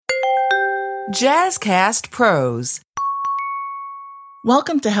Jazzcast Pros.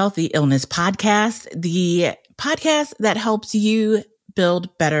 Welcome to Healthy Illness Podcast, the podcast that helps you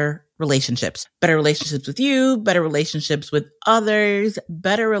build better relationships with you, better relationships with others,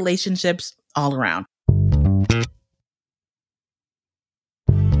 better relationships all around.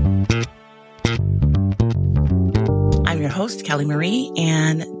 I'm your host, Kelly Marie,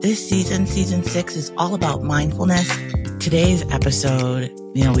 and this season 6, is all about mindfulness. Today's episode,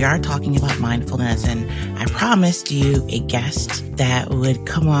 we are talking about mindfulness, and I promised you a guest that would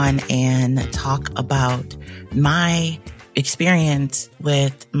come on and talk about my experience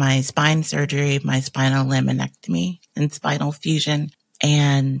with my spine surgery, my spinal laminectomy and spinal fusion,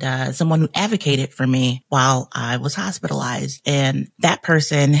 and someone who advocated for me while I was hospitalized. And that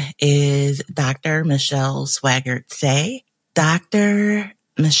person is Dr. Michelle Swaggart-Say. Dr.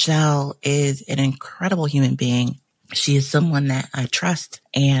 Michelle is an incredible human being. She is someone that I trust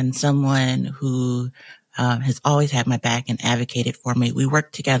and someone who has always had my back and advocated for me. We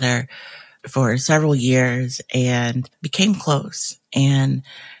worked together for several years and became close. And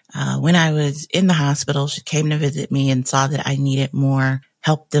when I was in the hospital, she came to visit me and saw that I needed more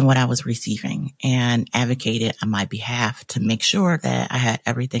help than what I was receiving and advocated on my behalf to make sure that I had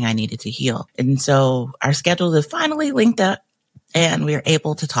everything I needed to heal. And so our schedules have finally linked up and we are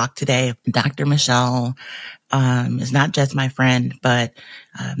able to talk today. Dr. Michelle is not just my friend, but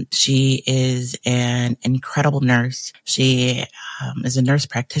she is an incredible nurse. She is a nurse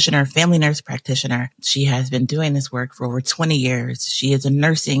practitioner, family nurse practitioner. She has been doing this work for over 20 years. She is a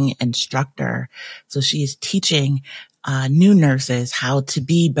nursing instructor. So she is teaching new nurses how to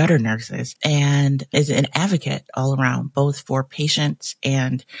be better nurses, and is an advocate all around, both for patients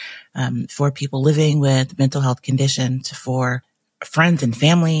and for people living with mental health conditions, for friends and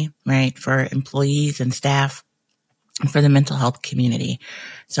family, right? For employees and staff, and for the mental health community.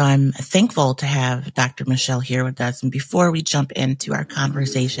 So I'm thankful to have Dr. Michelle here with us. And before we jump into our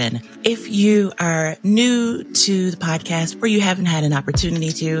conversation, if you are new to the podcast or you haven't had an opportunity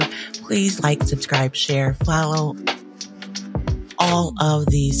to, please like, subscribe, share, follow all of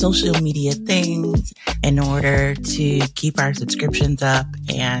the social media things in order to keep our subscriptions up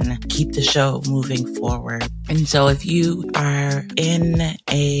and keep the show moving forward. And so if you are in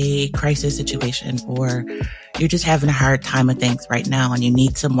a crisis situation or you're just having a hard time with things right now and you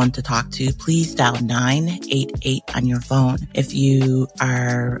need someone to talk to, please dial 988 on your phone. If you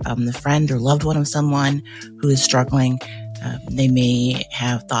are the friend or loved one of someone who is struggling, they may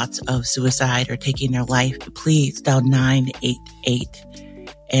have thoughts of suicide or taking their life, please dial 988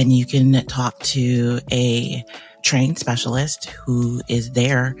 and you can talk to a trained specialist who is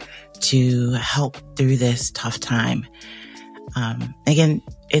there to help through this tough time. Again,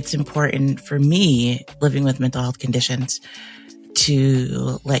 it's important for me living with mental health conditions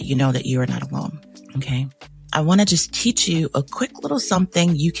to let you know that you are not alone. Okay. I want to just teach you a quick little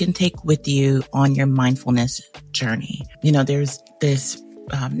something you can take with you on your mindfulness journey. There's this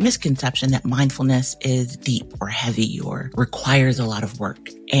misconception that mindfulness is deep or heavy or requires a lot of work.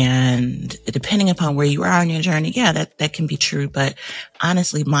 And depending upon where you are on your journey, that can be true. But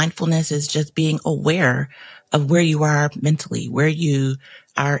honestly, mindfulness is just being aware of where you are mentally, where you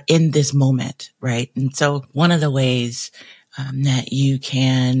are in this moment, right? And so one of the ways that you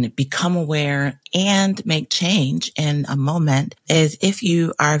can become aware and make change in a moment is if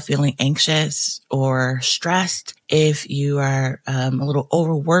you are feeling anxious or stressed, if you are a little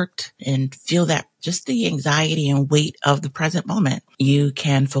overworked and feel that just the anxiety and weight of the present moment, you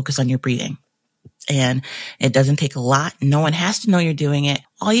can focus on your breathing. And it doesn't take a lot. No one has to know you're doing it.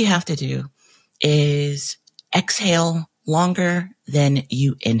 All you have to do is exhale longer than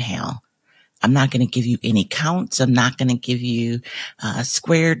you inhale. I'm not going to give you any counts. I'm not going to give you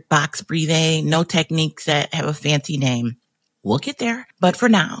squared box breathing, no techniques that have a fancy name. We'll get there. But for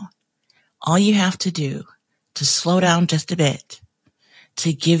now, all you have to do to slow down just a bit,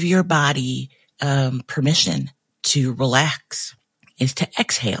 to give your body permission to relax, is to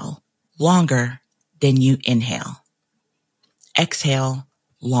exhale longer than you inhale. Exhale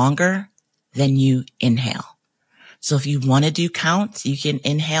longer than you inhale. So if you want to do counts, you can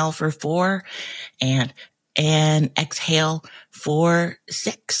inhale for 4 and exhale for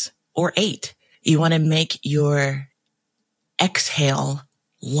 6 or 8. You want to make your exhale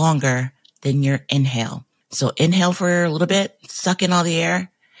longer than your inhale. So inhale for a little bit, suck in all the air,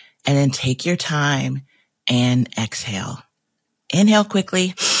 and then take your time and exhale. Inhale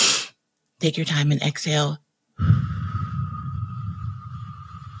quickly, take your time and exhale.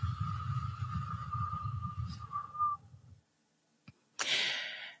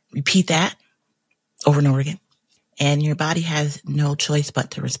 Repeat that over and over again. And your body has no choice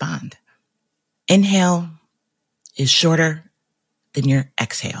but to respond. Inhale is shorter than your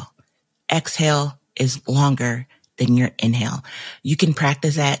exhale. Exhale is longer than your inhale. You can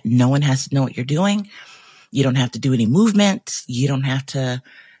practice that. No one has to know what you're doing. You don't have to do any movements. You don't have to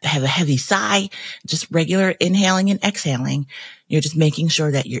have a heavy sigh, just regular inhaling and exhaling. You're just making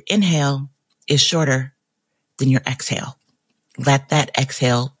sure that your inhale is shorter than your exhale. Let that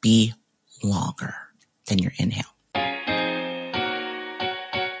exhale be longer than your inhale.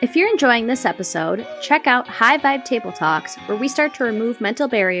 If you're enjoying this episode, check out High Vibe Table Talks, where we start to remove mental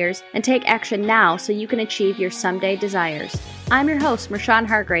barriers and take action now so you can achieve your someday desires. I'm your host, Mershawn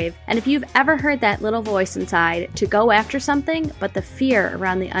Hargrave, and if you've ever heard that little voice inside to go after something, but the fear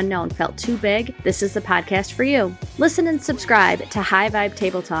around the unknown felt too big, this is the podcast for you. Listen and subscribe to High Vibe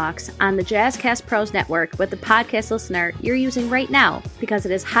Table Talks on the Jazzcast Pros Network with the podcast listener you're using right now, because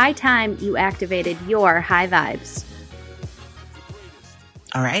it is high time you activated your high vibes.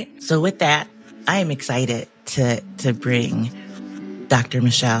 All right. So with that, I am excited to bring Dr.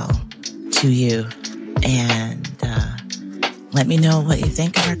 Michelle to you, and let me know what you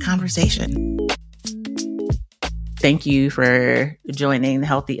think of our conversation. Thank you for joining the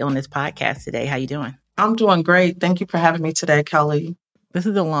Healthy Illness Podcast today. How you doing? I'm doing great. Thank you for having me today, Kelly. This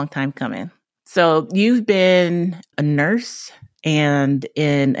is a long time coming. So you've been a nurse and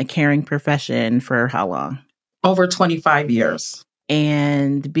in a caring profession for how long? Over 25 years.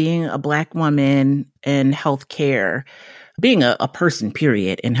 And being a Black woman in healthcare, being a person,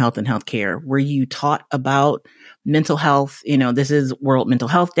 period, in health and healthcare, were you taught about mental health? You know, this is World Mental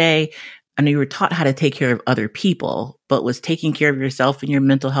Health Day. I know you were taught how to take care of other people, but was taking care of yourself and your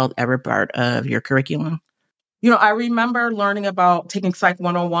mental health ever part of your curriculum? You know, I remember learning about taking Psych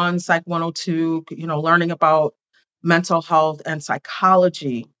 101, Psych 102, learning about mental health and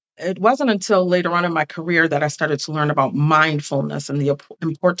psychology. It wasn't until later on in my career that I started to learn about mindfulness and the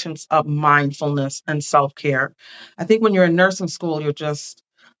importance of mindfulness and self-care. I think when you're in nursing school, you're just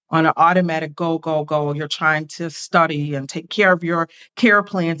on an automatic go, go, go. You're trying to study and take care of your care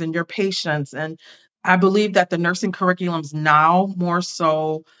plans and your patients. And I believe that the nursing curriculums now more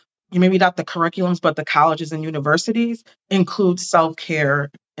so, maybe not the curriculums, but the colleges and universities include self-care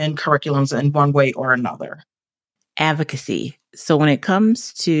in curriculums in one way or another. Advocacy. So when it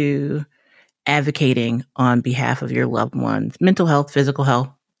comes to advocating on behalf of your loved ones, mental health, physical health,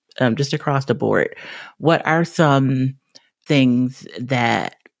 just across the board, what are some things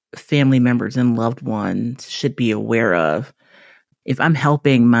that family members and loved ones should be aware of? If I'm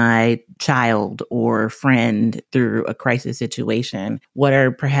helping my child or friend through a crisis situation, what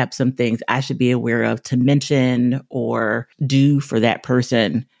are perhaps some things I should be aware of to mention or do for that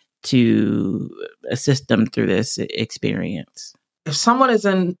person to assist them through this experience? If someone is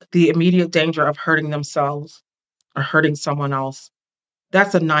in the immediate danger of hurting themselves or hurting someone else,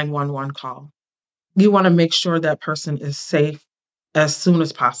 that's a 911 call. You want to make sure that person is safe as soon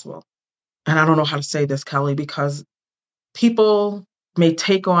as possible. And I don't know how to say this, Kelly, because people may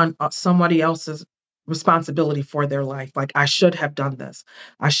take on somebody else's responsibility for their life. Like, I should have done this.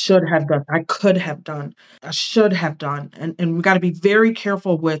 I should have done. I could have done. I should have done. And we got to be very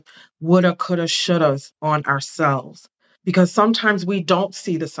careful with woulda, coulda, shouldas on ourselves, because sometimes we don't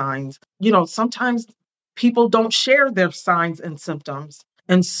see the signs. Sometimes people don't share their signs and symptoms.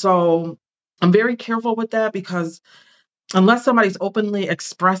 And so I'm very careful with that, because unless somebody's openly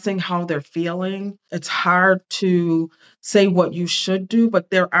expressing how they're feeling, it's hard to say what you should do. But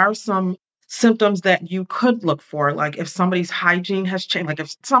there are some symptoms that you could look for. Like if somebody's hygiene has changed, like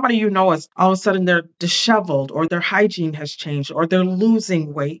if somebody is all of a sudden they're disheveled, or their hygiene has changed, or they're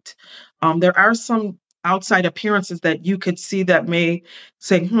losing weight. There are some outside appearances that you could see that may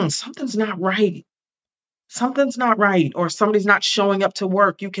say, something's not right. Something's not right, or somebody's not showing up to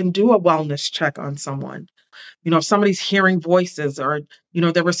work. You can do a wellness check on someone. If somebody's hearing voices, or,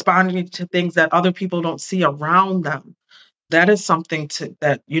 they're responding to things that other people don't see around them, that is something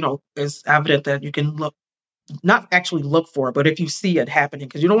that, is evident that you can not actually look for, but if you see it happening,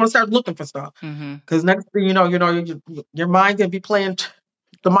 because you don't want to start looking for stuff. Because next thing you know, your mind can be playing.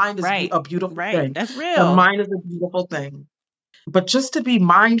 The mind is a beautiful thing. That's real. The mind is a beautiful thing. But just to be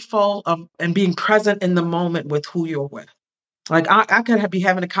mindful of and being present in the moment with who you're with. Like I could be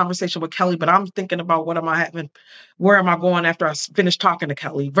having a conversation with Kelly, but I'm thinking about what am I having, where am I going after I finish talking to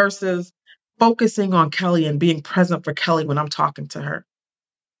Kelly, versus focusing on Kelly and being present for Kelly when I'm talking to her.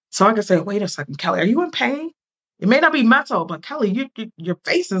 So I can say, wait a second, Kelly, are you in pain? It may not be mental, but Kelly, your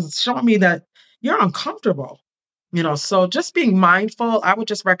face is showing me that you're uncomfortable. So just being mindful, I would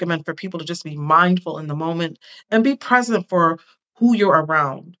just recommend for people to just be mindful in the moment and be present for who you're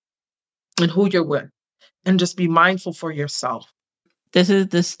around and who you're with, and just be mindful for yourself. This is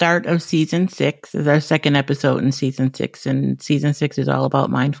the start of season 6. This is our second episode in season 6, and season 6 is all about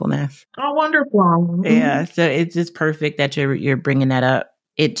mindfulness. Oh, wonderful. Yeah, so it's just perfect that you're bringing that up.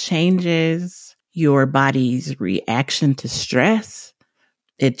 It changes your body's reaction to stress.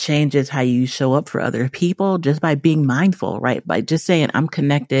 It changes how you show up for other people just by being mindful, right? By just saying, I'm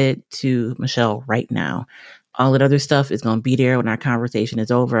connected to Michelle right now. All that other stuff is going to be there when our conversation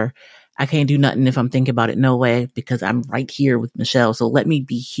is over. I can't do nothing if I'm thinking about it. No way, because I'm right here with Michelle. So let me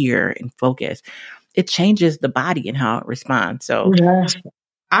be here and focus. It changes the body and how it responds. So, Yes.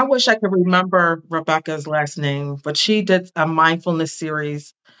 I wish I could remember Rebecca's last name, but she did a mindfulness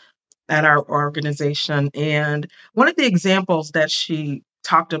series at our organization. And one of the examples that she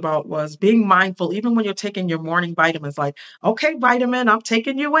talked about was being mindful, even when you're taking your morning vitamins, like, okay, vitamin, I'm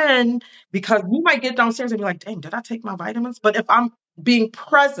taking you in, because you might get downstairs and be like, dang, did I take my vitamins? But if I'm being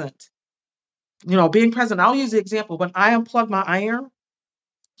present, being present, I'll use the example when I unplug my iron.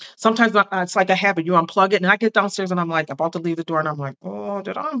 Sometimes it's like a habit. You unplug it, and I get downstairs and I'm like about to leave the door, and I'm like, oh,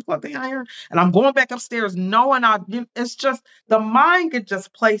 did I unplug the iron? And I'm going back upstairs, knowing it's just the mind could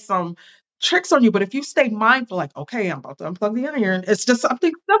just play some tricks on you. But if you stay mindful, like, okay, I'm about to unplug the iron, it's just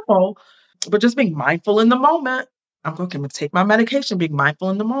something simple, but just being mindful in the moment. I'm going to take my medication, being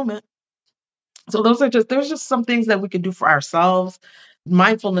mindful in the moment. So there's just some things that we can do for ourselves.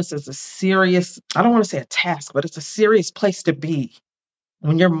 Mindfulness is a serious, I don't want to say a task, but it's a serious place to be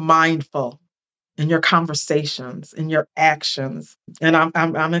when you're mindful in your conversations, in your actions. And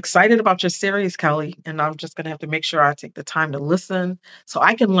I'm excited about your series, Kelly. And I'm just gonna have to make sure I take the time to listen so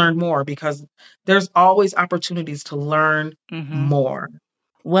I can learn more, because there's always opportunities to learn more.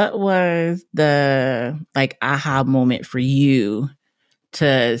 what was the aha moment for you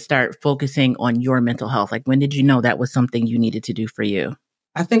to start focusing on your mental health? Like, when did you know that was something you needed to do for you?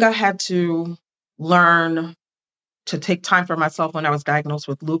 I think I had to learn to take time for myself when I was diagnosed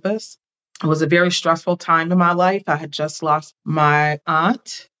with lupus. It was a very stressful time in my life. I had just lost my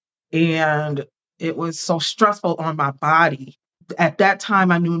aunt, and it was so stressful on my body. At that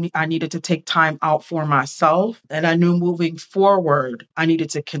time, I knew I needed to take time out for myself, and I knew moving forward, I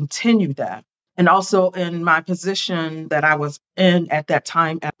needed to continue that. And also in my position that I was in at that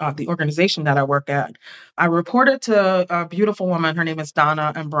time at the organization that I work at, I reported to a beautiful woman, her name is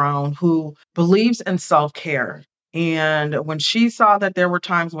Donna and Brown, who believes in self-care. And when she saw that there were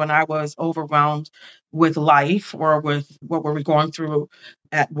times when I was overwhelmed with life or with what were we going through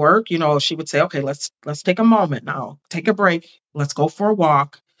at work, she would say, okay, let's take a moment now, take a break, let's go for a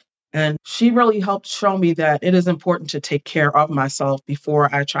walk. And she really helped show me that it is important to take care of myself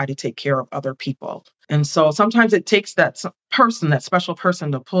before I try to take care of other people. And so sometimes it takes that person, that special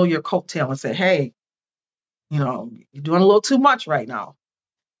person, to pull your coattail and say, hey, you're doing a little too much right now.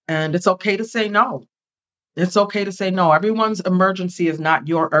 And it's okay to say no. It's okay to say no. Everyone's emergency is not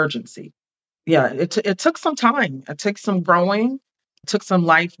your urgency. Yeah, it took some time. It took some growing. It took some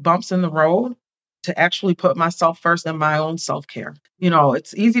life bumps in the road to actually put myself first in my own self-care.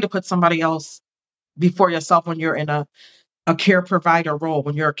 It's easy to put somebody else before yourself when you're in a care provider role,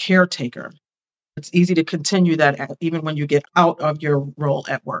 when you're a caretaker. It's easy to continue that even when you get out of your role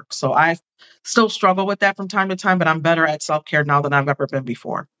at work. So I still struggle with that from time to time, but I'm better at self-care now than I've ever been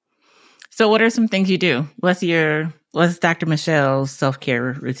before. So what are some things you do? What's Dr. Michelle's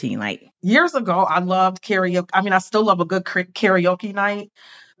self-care routine like? Years ago, I loved karaoke. I mean, I still love a good karaoke night,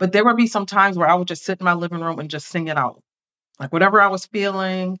 but there would be some times where I would just sit in my living room and just sing it out. Like whatever I was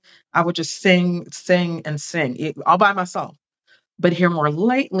feeling, I would just sing, and sing all by myself. But here more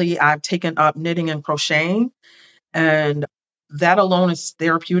lately, I've taken up knitting and crocheting, and that alone is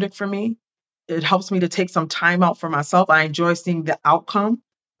therapeutic for me. It helps me to take some time out for myself. I enjoy seeing the outcome.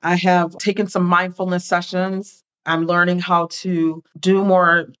 I have taken some mindfulness sessions. I'm learning how to do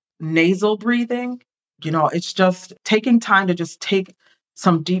more nasal breathing. It's just taking time to just take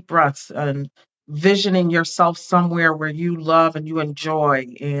some deep breaths and visioning yourself somewhere where you love and you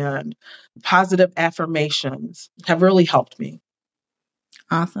enjoy, and positive affirmations have really helped me.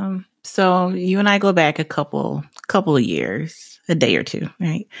 Awesome. So you and I go back a couple of years, a day or two,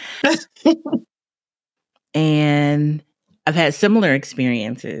 right? And I've had similar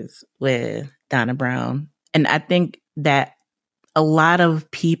experiences with Donna Brown. And I think that a lot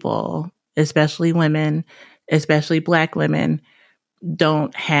of people, especially women, especially Black women,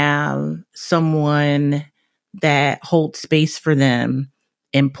 don't have someone that holds space for them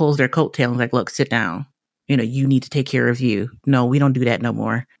and pulls their coattail and like, look, sit down. You need to take care of you. No, we don't do that no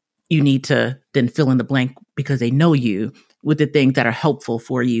more. You need to then fill in the blank because they know you with the things that are helpful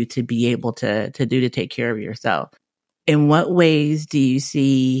for you to be able to do to take care of yourself. In what ways do you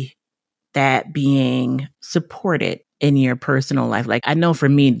see that being supported in your personal life? Like, I know for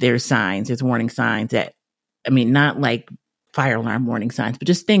me, there's warning signs that, not like fire alarm warning signs, but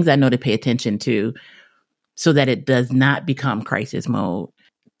just things I know to pay attention to so that it does not become crisis mode,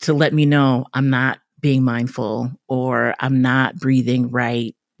 to let me know I'm not being mindful or I'm not breathing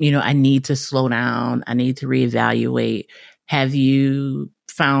right. I need to slow down. I need to reevaluate. Have you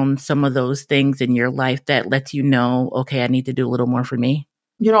found some of those things in your life that lets you know, okay, I need to do a little more for me?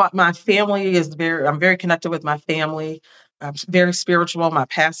 My family I'm very connected with my family. I'm very spiritual. My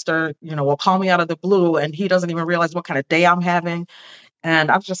pastor, will call me out of the blue and he doesn't even realize what kind of day I'm having.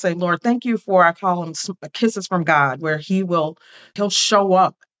 And I just say, Lord, thank you for, I call them kisses from God, where he'll show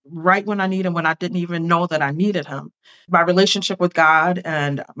up right when I need him, when I didn't even know that I needed him. My relationship with God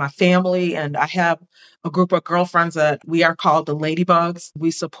and my family, and I have a group of girlfriends that we are called the Ladybugs. We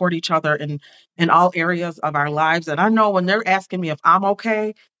support each other in all areas of our lives. And I know when they're asking me if I'm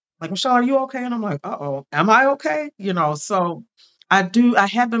okay, like, Michelle, are you okay? And I'm like, uh-oh, am I okay? So I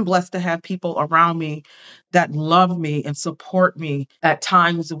have been blessed to have people around me that love me and support me at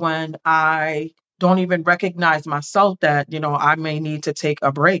times when I don't even recognize myself that, I may need to take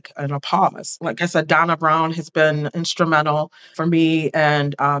a break and a pause. Like I said, Donna Brown has been instrumental for me,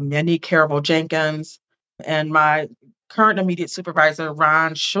 and Yannick Carabel Jenkins, and my current immediate supervisor,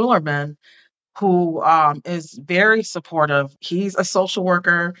 Ron Schulerman, who is very supportive. He's a social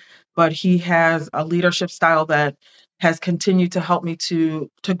worker, but he has a leadership style that has continued to help me to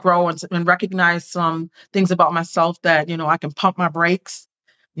grow and recognize some things about myself that, I can pump my brakes.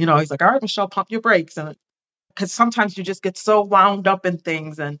 He's like, all right, Michelle, pump your brakes. And because sometimes you just get so wound up in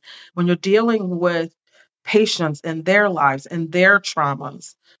things. And when you're dealing with patients in their lives and their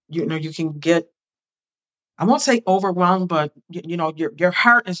traumas, you can get, I won't say overwhelmed, but your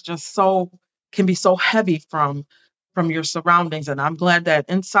heart is just can be so heavy from your surroundings. And I'm glad that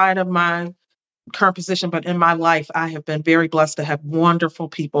inside of my current position, but in my life, I have been very blessed to have wonderful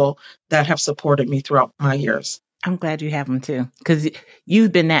people that have supported me throughout my years. I'm glad you have them too, because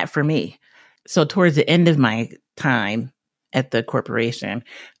you've been that for me. So towards the end of my time at the corporation,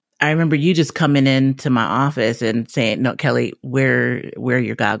 I remember you just coming into my office and saying, no, Kelly, wear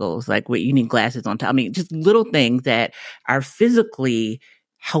your goggles. Like, wait, you need glasses on top. Just little things that are physically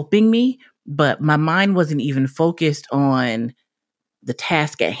helping me, but my mind wasn't even focused on the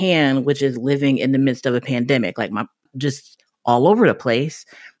task at hand, which is living in the midst of a pandemic, like just all over the place.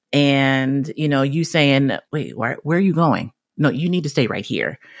 And, you saying, wait, where are you going? No, you need to stay right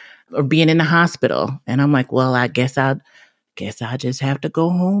here. Or being in the hospital. And I'm like, well, I guess I just have to go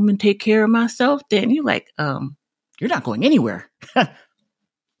home and take care of myself. Then you're like, you're not going anywhere.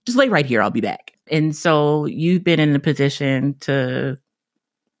 Just lay right here. I'll be back. And so you've been in a position to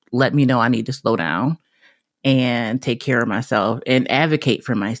let me know I need to slow down and take care of myself and advocate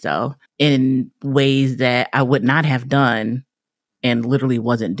for myself in ways that I would not have done and literally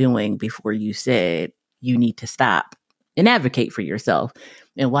wasn't doing before you said you need to stop and advocate for yourself.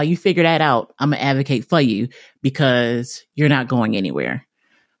 And while you figure that out, I'm going to advocate for you because you're not going anywhere.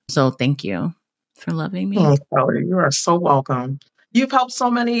 So thank you for loving me. Oh, Kelly, you are so welcome. You've helped so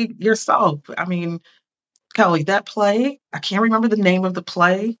many yourself. Kelly, that play, I can't remember the name of the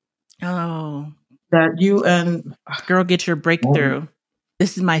play. Oh. That you and... Girl, Get Your Breakthrough.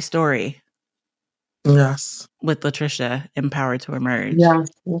 This is my story. Yes. With Latricia, Empowered to Emerge. Yes,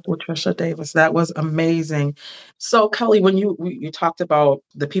 with Latricia Davis. That was amazing. So, Kelly, when you talked about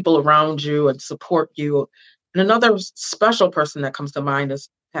the people around you and support you, and another special person that comes to mind is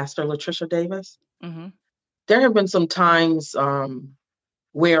Pastor Latricia Davis. Mm-hmm. There have been some times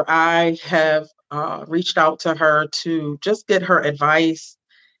where I have reached out to her to just get her advice.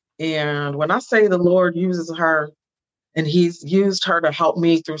 And when I say the Lord uses her, and he's used her to help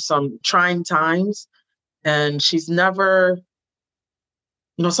me through some trying times, and she's never,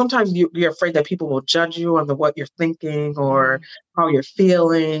 sometimes you're afraid that people will judge you on what you're thinking or how you're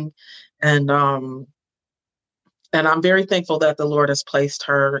feeling. And I'm very thankful that the Lord has placed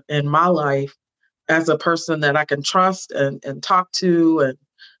her in my life as a person that I can trust and talk to. And,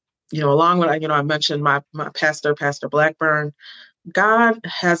 along with, I mentioned my pastor, Pastor Blackburn. God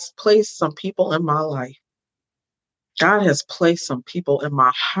has placed some people in my life. God has placed some people in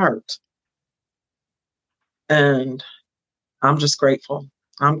my heart. And I'm just grateful.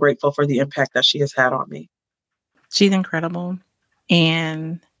 I'm grateful for the impact that she has had on me. She's incredible.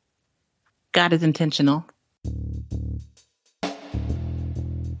 And God is intentional.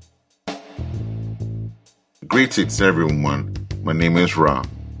 Greetings, everyone. My name is Ram.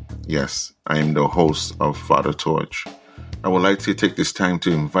 Yes, I am the host of Father Torch. I would like to take this time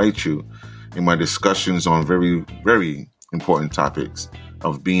to invite you in my discussions on very, very important topics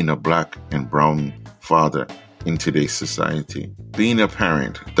of being a Black and brown father in today's society. Being a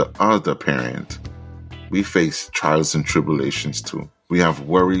parent, the other parent, we face trials and tribulations too. We have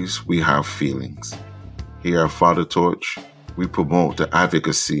worries, we have feelings. Here at Father Torch, we promote the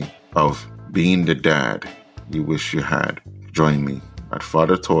advocacy of being the dad you wish you had. Join me at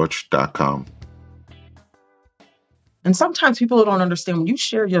fathertorch.com. And sometimes people don't understand when you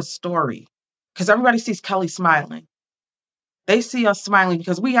share your story, because everybody sees Kelly smiling. They see us smiling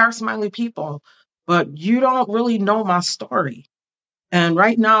because we are smiley people, but you don't really know my story. And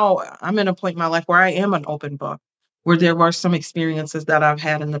right now, I'm in a point in my life where I am an open book, where there were some experiences that I've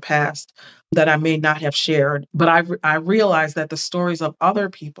had in the past that I may not have shared. But I realized that the stories of other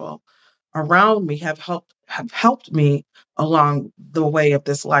people around me have helped me along the way of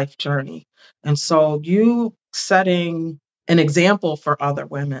this life journey. And so you setting an example for other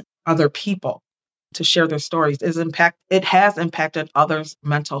women, other people to share their stories it has impacted others'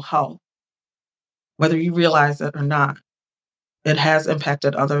 mental health, whether you realize it or not. It has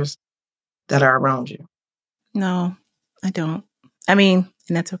impacted others that are around you. No, I don't. I mean,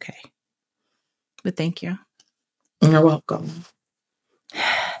 and that's okay. But thank you. You're welcome. All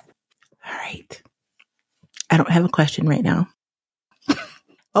right. I don't have a question right now.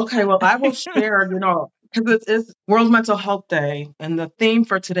 Okay, well, I will share, because it is World Mental Health Day, and the theme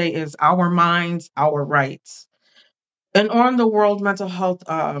for today is Our Minds, Our Rights. And on the World Mental Health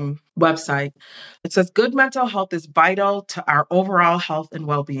website, it says good mental health is vital to our overall health and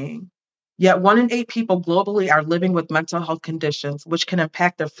well-being. Yet 1 in 8 people globally are living with mental health conditions, which can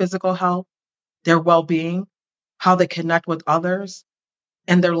impact their physical health, their well-being, how they connect with others,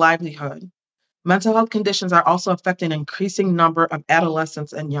 and their livelihood. Mental health conditions are also affecting an increasing number of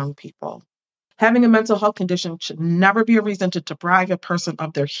adolescents and young people. Having a mental health condition should never be a reason to deprive a person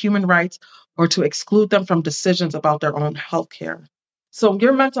of their human rights or to exclude them from decisions about their own health care. So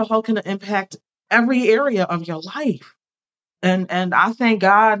your mental health can impact every area of your life. And I thank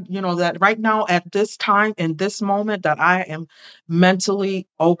God, that right now at this time, in this moment, that I am mentally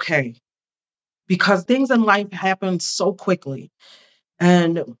okay, because things in life happen so quickly.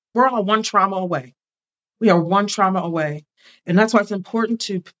 And we're all one trauma away. We are one trauma away. And that's why it's important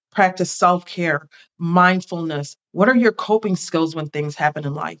to practice self-care, mindfulness. What are your coping skills when things happen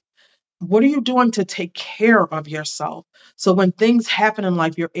in life? What are you doing to take care of yourself? So when things happen in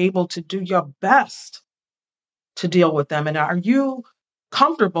life, you're able to do your best to deal with them. And are you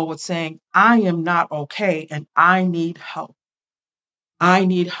comfortable with saying, I am not okay and I need help? I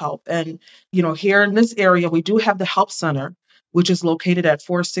need help. And, here in this area, we do have the Help Center, which is located at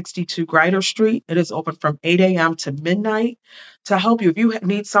 462 Grider Street. It is open from 8 a.m. to midnight to help you. If you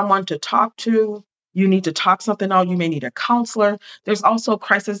need someone to talk to, you need to talk something out, you may need a counselor. There's also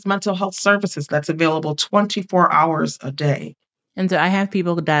crisis mental health services that's available 24 hours a day. And so I have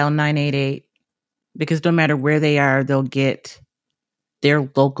people dial 988 because no matter where they are, they'll get their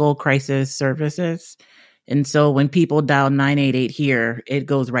local crisis services. And so when people dial 988 here, it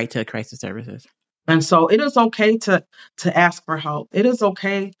goes right to crisis services. And so it is okay to ask for help. It is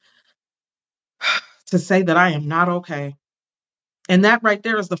okay to say that I am not okay. And that right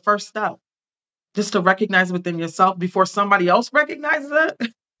there is the first step, just to recognize within yourself before somebody else recognizes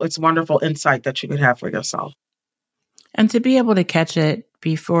it. It's wonderful insight that you could have for yourself. And to be able to catch it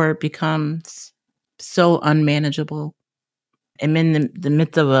before it becomes so unmanageable. I'm in the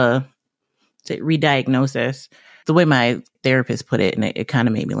midst of a re-diagnosis. The way my therapist put it, and it kind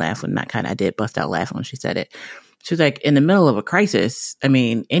of made me laugh I did bust out laughing when she said it. She was like, in the middle of a crisis, I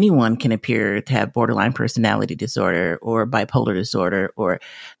mean, anyone can appear to have borderline personality disorder or bipolar disorder, or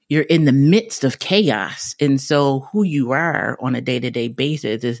you're in the midst of chaos. And so who you are on a day-to-day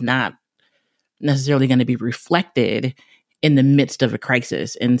basis is not necessarily going to be reflected in the midst of a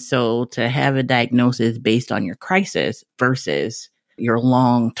crisis. And so to have a diagnosis based on your crisis versus your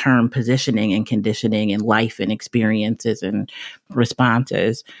long-term positioning and conditioning in life and experiences and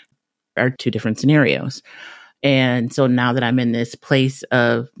responses are two different scenarios. And so now that I'm in this place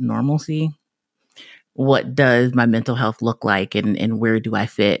of normalcy, what does my mental health look like, and where do I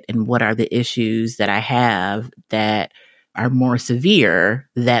fit, and what are the issues that I have that are more severe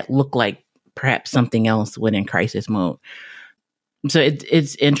that look like perhaps something else when in crisis mode. So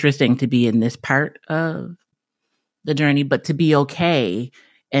it's interesting to be in this part of the journey, but to be okay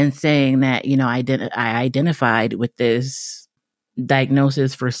and saying that, I identified with this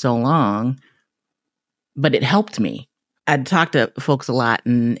diagnosis for so long, but it helped me. I talk to folks a lot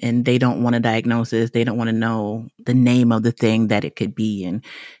and they don't want a diagnosis. They don't want to know the name of the thing that it could be. And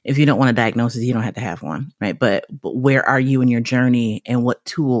if you don't want a diagnosis, you don't have to have one, right? But where are you in your journey, and what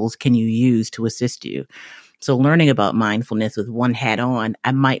tools can you use to assist you? So learning about mindfulness with one hat on,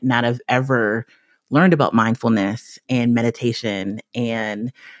 I might not have ever learned about mindfulness and meditation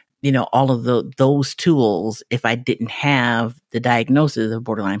and, all of those tools if I didn't have the diagnosis of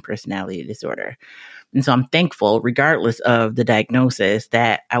borderline personality disorder. And so I'm thankful, regardless of the diagnosis,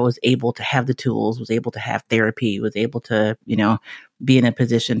 that I was able to have the tools, was able to have therapy, was able to, be in a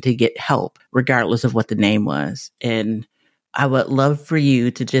position to get help, regardless of what the name was. And I would love for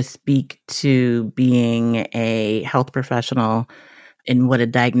you to just speak to being a health professional and what a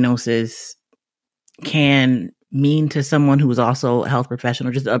diagnosis can mean to someone who is also a health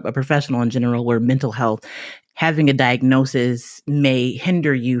professional, just a professional in general, where mental health, having a diagnosis may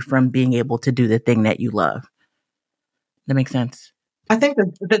hinder you from being able to do the thing that you love. That makes sense. I think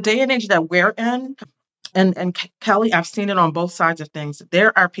the day and age that we're in, and Kelly, I've seen it on both sides of things.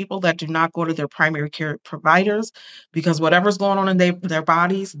 There are people that do not go to their primary care providers because whatever's going on in their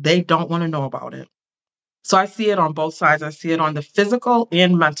bodies, they don't want to know about it. So I see it on both sides. I see it on the physical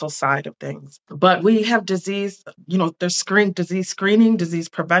and mental side of things. But we have disease, there's disease screening, disease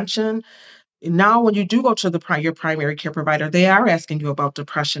prevention. Now, when you do go to your primary care provider, they are asking you about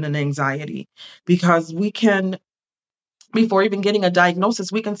depression and anxiety because we can, before even getting a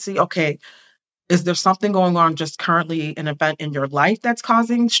diagnosis, we can see, okay, is there something going on just currently, an event in your life that's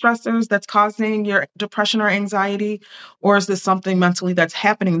causing stressors, that's causing your depression or anxiety? Or is this something mentally that's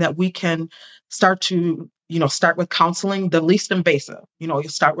happening that we can start to, start with counseling, the least invasive? You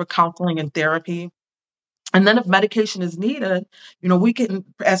start with counseling and therapy. And then if medication is needed, we can,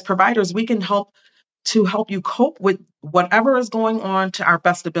 as providers, we can help you cope with whatever is going on to our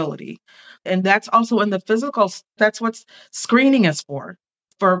best ability. And that's also in the physical, that's what screening is for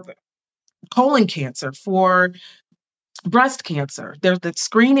colon cancer, for breast cancer. The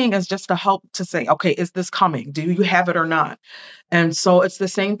screening is just to help to say, okay, is this coming? Do you have it or not? And so it's the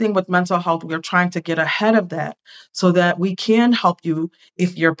same thing with mental health. We're trying to get ahead of that so that we can help you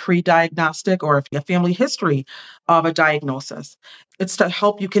if you're pre-diagnostic or if you have family history of a diagnosis. It's to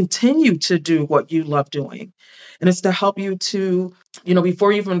help you continue to do what you love doing. And it's to help you to,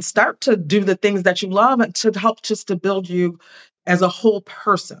 before you even start to do the things that you love, to help just to build you as a whole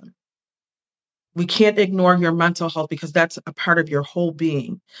person. We can't ignore your mental health because that's a part of your whole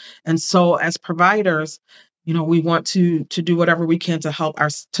being. And so as providers, we want to do whatever we can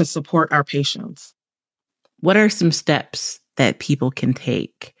to to support our patients. What are some steps that people can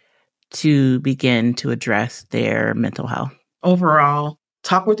take to begin to address their mental health? Overall,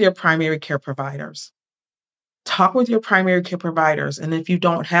 talk with your primary care providers. Talk with your primary care providers. And if you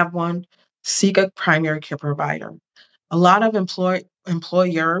don't have one, seek a primary care provider. A lot of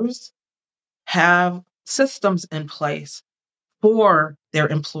employers have systems in place for their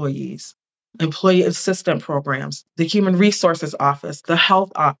employees, employee assistant programs, the human resources office, the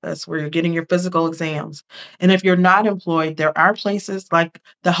health office where you're getting your physical exams. And if you're not employed, there are places like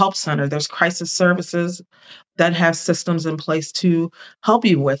the help center, there's crisis services that have systems in place to help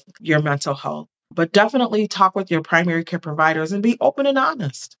you with your mental health. But definitely talk with your primary care providers and be open and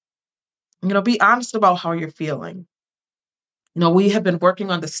honest. Be honest about how you're feeling. We have been working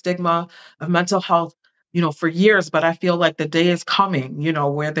on the stigma of mental health, for years, but I feel like the day is coming,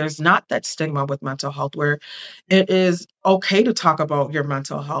 where there's not that stigma with mental health, where it is okay to talk about your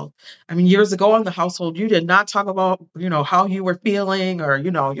mental health. I mean, years ago in the household, you did not talk about, how you were feeling or,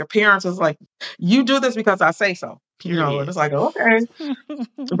 your parents was like, you do this because I say so, and it's like, okay.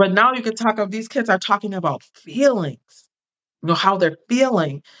 But now you can talk of these kids are talking about feelings, how they're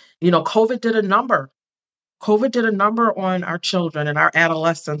feeling. COVID did a number on our children and our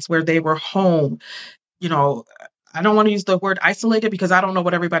adolescents where they were home. You know, I don't want to use the word isolated because I don't know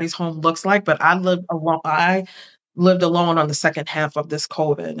what everybody's home looks like, but I lived alone. I lived alone on the second half of this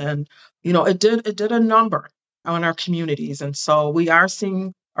COVID, and it did a number on our communities. And so we are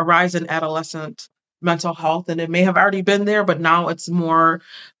seeing a rise in adolescent mental health, and it may have already been there, but now it's more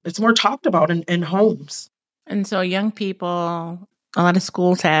talked about in homes. And so young people, a lot of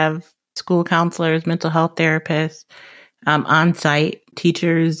schools have school counselors, mental health therapists, on-site.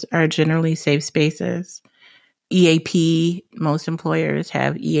 Teachers are generally safe spaces. EAP, most employers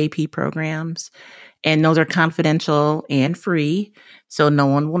have EAP programs, and those are confidential and free. So no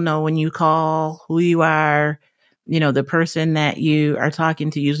one will know when you call who you are. The person that you are talking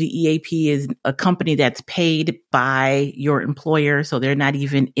to, usually EAP is a company that's paid by your employer. So they're not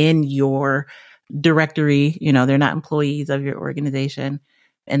even in your directory. They're not employees of your organization.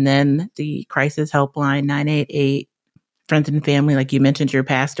 And then the crisis helpline, 988, friends and family, like you mentioned, your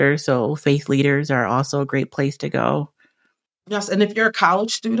pastor. So faith leaders are also a great place to go. Yes, and if you're a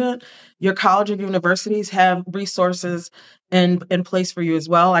college student, your college and universities have resources in place for you as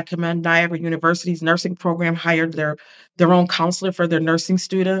well. I commend Niagara University's nursing program hired their own counselor for their nursing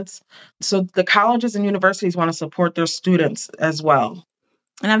students. So the colleges and universities want to support their students as well.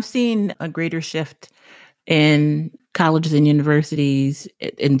 And I've seen a greater shift in colleges and universities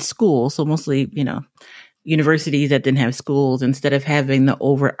in schools. So mostly, universities that didn't have schools, instead of having the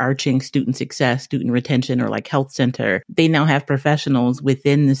overarching student success, student retention, or like health center, they now have professionals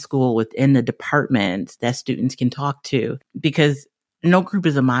within the school, within the department that students can talk to, because no group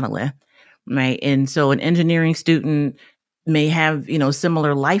is a monolith, right? And so an engineering student may have,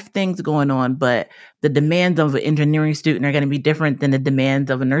 similar life things going on, but the demands of an engineering student are going to be different than the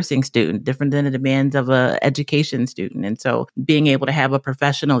demands of a nursing student, different than the demands of a education student. And so being able to have a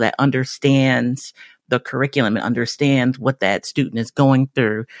professional that understands the curriculum and understands what that student is going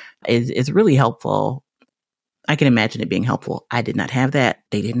through is really helpful. I can imagine it being helpful. I did not have that.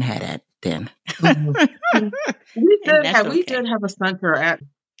 They didn't have that then. Mm-hmm. We did have a center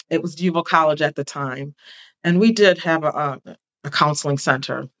it was Duval College at the time, and we did have a counseling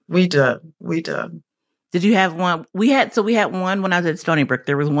center. We did. Did you have one? We had one when I was at Stony Brook.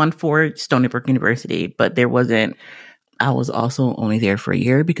 There was one for Stony Brook University, but there wasn't. I was also only there for a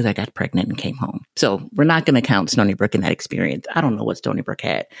year because I got pregnant and came home. So we're not going to count Stony Brook in that experience. I don't know what Stony Brook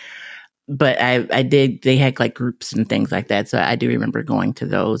had, but I did. They had like groups and things like that. So I do remember going to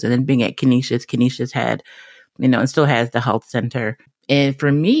those. And then being at Canisius had, and still has the health center. And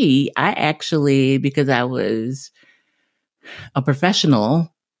for me, I actually, because I was a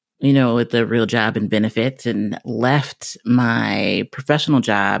professional, with a real job and benefits, and left my professional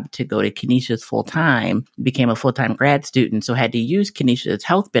job to go to Canisius full time, became a full-time grad student. So had to use Canisius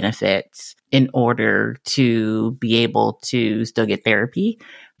health benefits in order to be able to still get therapy.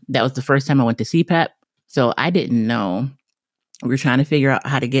 That was the first time I went to CPAP. So I didn't know. We were trying to figure out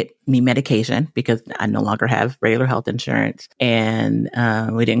how to get me medication because I no longer have regular health insurance, and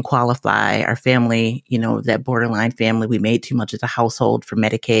we didn't qualify. Our family, that borderline family, we made too much as a household for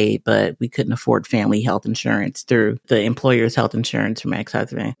Medicaid, but we couldn't afford family health insurance through the employer's health insurance for my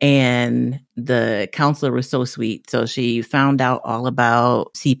ex-husband. And the counselor was so sweet. So she found out all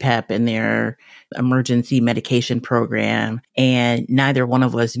about CPAP and their emergency medication program. And neither one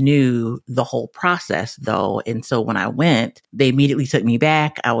of us knew the whole process though. And so when I went, they immediately took me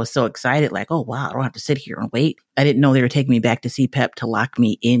back. I was so excited, like, oh wow, I don't have to sit here and wait. I didn't know they were taking me back to CPAP to lock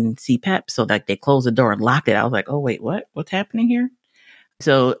me in CPAP. So like they closed the door and locked it. I was like, oh wait, what's happening here?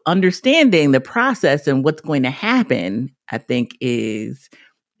 So understanding the process and what's going to happen, I think is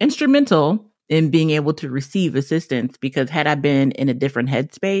instrumental in being able to receive assistance, because had I been in a different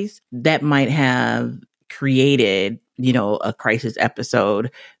headspace, that might have created, a crisis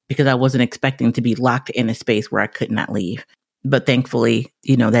episode, because I wasn't expecting to be locked in a space where I could not leave. But thankfully,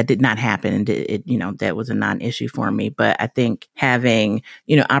 that did not happen. And that was a non-issue for me. But I think having,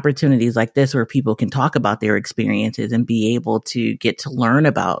 opportunities like this where people can talk about their experiences and be able to get to learn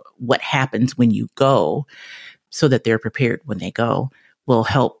about what happens when you go, so that they're prepared when they go, will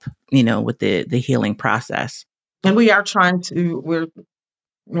help, with the healing process. And we're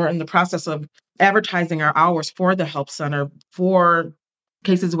in the process of advertising our hours for the help center for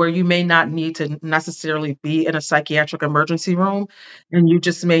cases where you may not need to necessarily be in a psychiatric emergency room, and you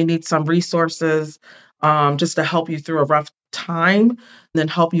just may need some resources just to help you through a rough time, and then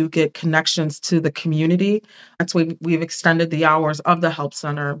help you get connections to the community. That's why we've extended the hours of the help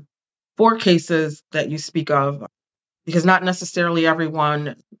center for cases that you speak of, because not necessarily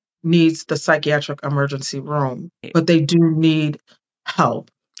everyone needs the psychiatric emergency room, but they do need help.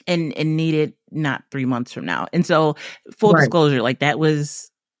 And need it not 3 months from now. And so full disclosure, like that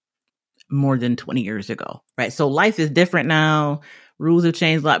was more than 20 years ago, right? So life is different now. Rules have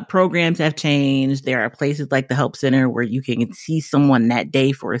changed a lot. Programs have changed. There are places like the Help Center where you can see someone that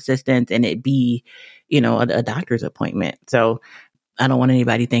day for assistance and it be, a doctor's appointment. So I don't want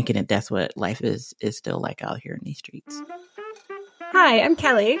anybody thinking that that's what life is still like out here in these streets. Hi, I'm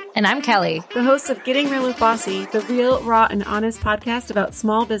Kelly. And I'm Kelly, the host of Getting Real with Bossy, the real, raw, and honest podcast about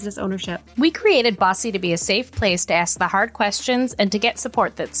small business ownership. We created Bossy to be a safe place to ask the hard questions and to get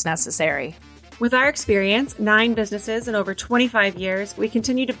support that's necessary. With our experience, 9 businesses and over 25 years, we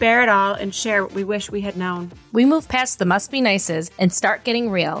continue to bear it all and share what we wish we had known. We move past the must be nices and start getting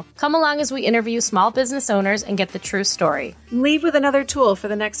real. Come along as we interview small business owners and get the true story. Leave with another tool for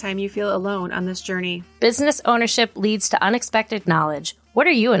the next time you feel alone on this journey. Business ownership leads to unexpected knowledge. What are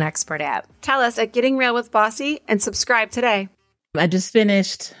you an expert at? Tell us at Getting Real with Bossy and subscribe today. I just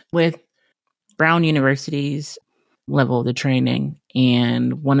finished with Brown University's level of the training.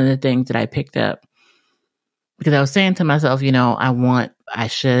 And one of the things that I picked up because I was saying to myself, I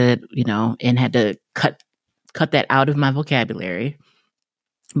should, and had to cut that out of my vocabulary.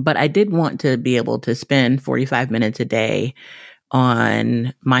 But I did want to be able to spend 45 minutes a day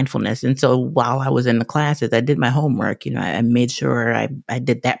on mindfulness. And so while I was in the classes, I did my homework. I made sure I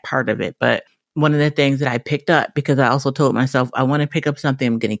did that part of it. But one of the things that I picked up, because I also told myself, I want to pick up something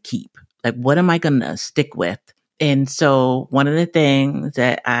I'm going to keep. Like, what am I going to stick with? And so one of the things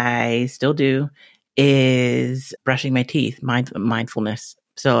that I still do is brushing my teeth, mindfulness.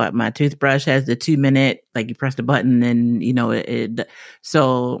 So my toothbrush has the 2-minute, like you press the button and,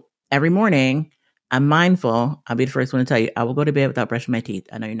 so every morning I'm mindful. I'll be the first one to tell you, I will go to bed without brushing my teeth.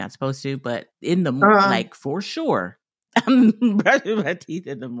 I know you're not supposed to, but in the like for sure, I'm brushing my teeth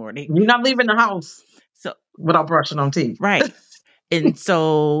in the morning. You're not leaving the house so without brushing on teeth. Right. And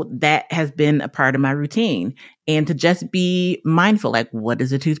so that has been a part of my routine. And to just be mindful, like, what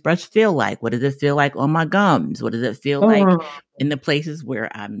does a toothbrush feel like? What does it feel like on my gums? What does it feel like in the places where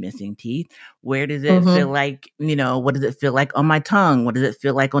I'm missing teeth? Where does it feel like, what does it feel like on my tongue? What does it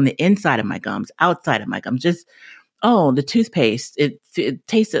feel like on the inside of my gums, outside of my gums? Just, the toothpaste, it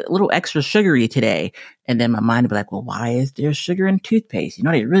tastes a little extra sugary today. And then my mind would be like, well, why is there sugar in toothpaste?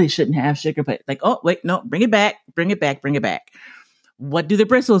 They really shouldn't have sugar, but like, oh, wait, no, bring it back. What do the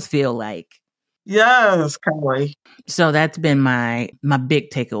bristles feel like? Yes, Kelly. So that's been my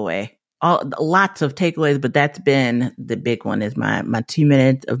big takeaway. Lots of takeaways, but that's been the big one, is my 2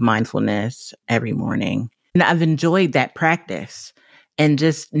 minutes of mindfulness every morning. And I've enjoyed that practice, and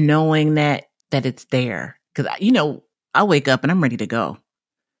just knowing that it's there. Because, I'll wake up and I'm ready to go.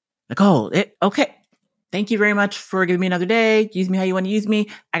 Like, okay. Thank you very much for giving me another day. Use me how you want to use me.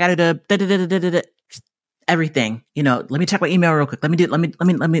 I got to do everything. Let me check my email real quick. Let me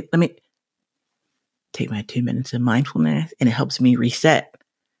take my 2 minutes of mindfulness, and it helps me reset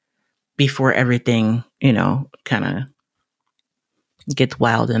before everything, kind of gets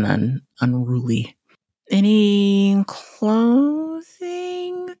wild and unruly. Any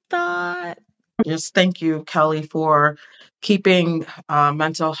closing thought? Just thank you, Kelly, for keeping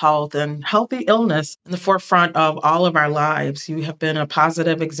mental health and healthy illness in the forefront of all of our lives. You have been a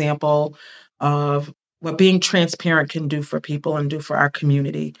positive example of what being transparent can do for people and do for our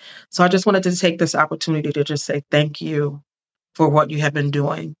community. So I just wanted to take this opportunity to just say thank you for what you have been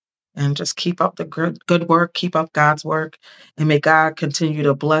doing, and just keep up the good work, keep up God's work, and may God continue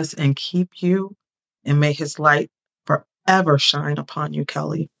to bless and keep you, and may his light forever shine upon you,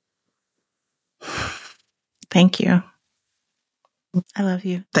 Kelly. Thank you. I love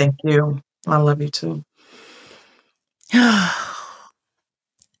you. Thank you. I love you too.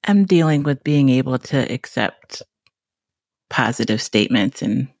 I'm dealing with being able to accept positive statements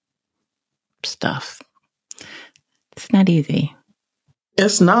and stuff. It's not easy.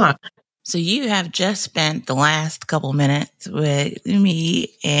 It's not. So you have just spent the last couple minutes with me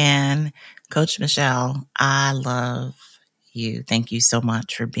and Coach Michelle. I love you. Thank you so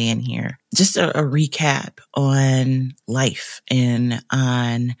much for being here. Just a recap on life and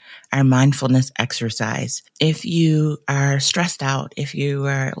on our mindfulness exercise. If you are stressed out, if you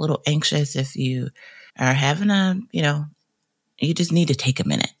are a little anxious, if you are having you just need to take a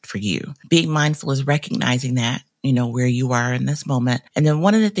minute for you. Being mindful is recognizing that, where you are in this moment. And then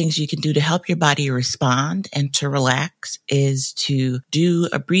one of the things you can do to help your body respond and to relax is to do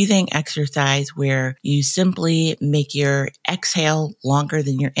a breathing exercise where you simply make your exhale longer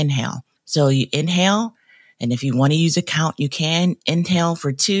than your inhale. So you inhale, and if you want to use a count, you can inhale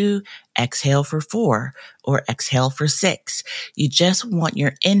for 2, exhale for 4, or exhale for 6. You just want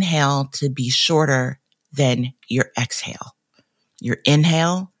your inhale to be shorter than your exhale. Your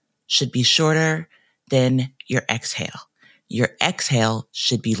inhale should be shorter than your exhale. Your exhale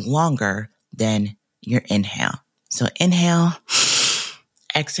should be longer than your inhale. So inhale,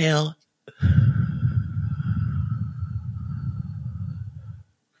 exhale.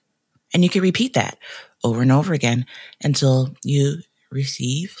 And you can repeat that over and over again until you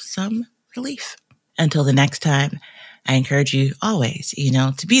receive some relief. Until the next time, I encourage you always,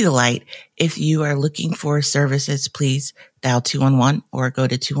 to be the light. If you are looking for services, please dial 211 or go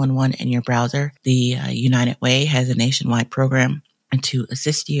to 211 in your browser. The United Way has a nationwide program to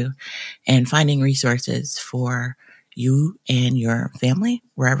assist you in finding resources for you and your family,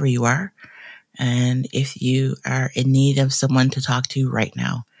 wherever you are. And if you are in need of someone to talk to right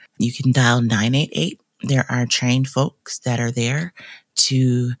now, you can dial 988. There are trained folks that are there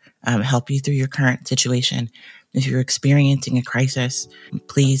to help you through your current situation. If you're experiencing a crisis,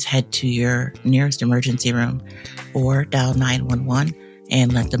 please head to your nearest emergency room or dial 911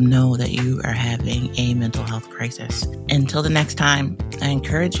 and let them know that you are having a mental health crisis. Until the next time, I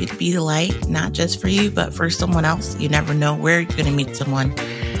encourage you to be the light, not just for you, but for someone else. You never know where you're going to meet someone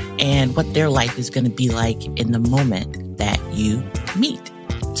and what their life is going to be like in the moment that you meet.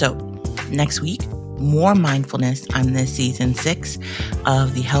 So next week, more mindfulness on this season 6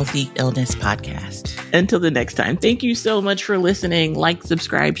 of the Healthy Illness Podcast. Until the next time, thank you so much for listening. Like,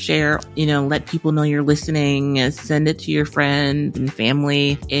 subscribe, share, let people know you're listening. Send it to your friends and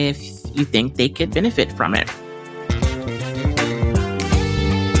family if you think they could benefit from it.